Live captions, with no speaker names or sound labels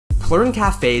Plearn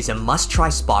Cafe is a must-try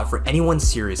spot for anyone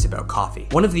serious about coffee.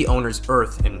 One of the owners,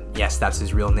 Earth, and yes, that's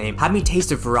his real name, had me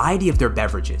taste a variety of their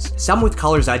beverages, some with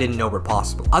colors I didn't know were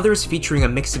possible, others featuring a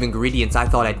mix of ingredients I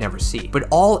thought I'd never see, but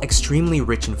all extremely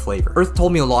rich in flavor. Earth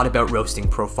told me a lot about roasting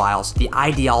profiles, the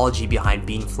ideology behind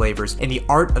bean flavors, and the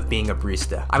art of being a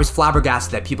barista. I was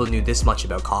flabbergasted that people knew this much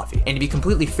about coffee, and to be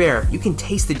completely fair, you can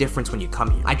taste the difference when you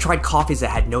come here. I tried coffees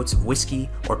that had notes of whiskey,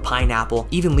 or pineapple,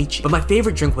 even lychee, but my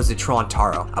favorite drink was the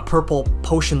Taro, a purple,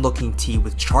 potion-looking tea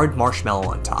with charred marshmallow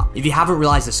on top. If you haven't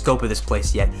realized the scope of this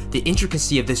place yet, the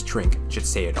intricacy of this drink should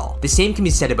say it all. The same can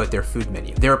be said about their food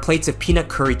menu. There are plates of peanut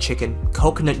curry chicken,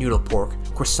 coconut noodle pork,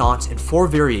 croissants, and 4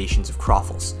 variations of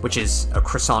croffles, which is a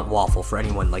croissant waffle for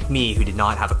anyone like me who did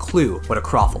not have a clue what a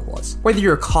croffle was. Whether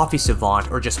you're a coffee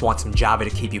savant or just want some Java to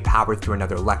keep you powered through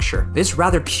another lecture, this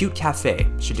rather cute cafe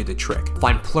should do the trick.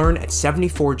 Find Plearn at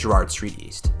 74 Gerrard St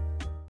E.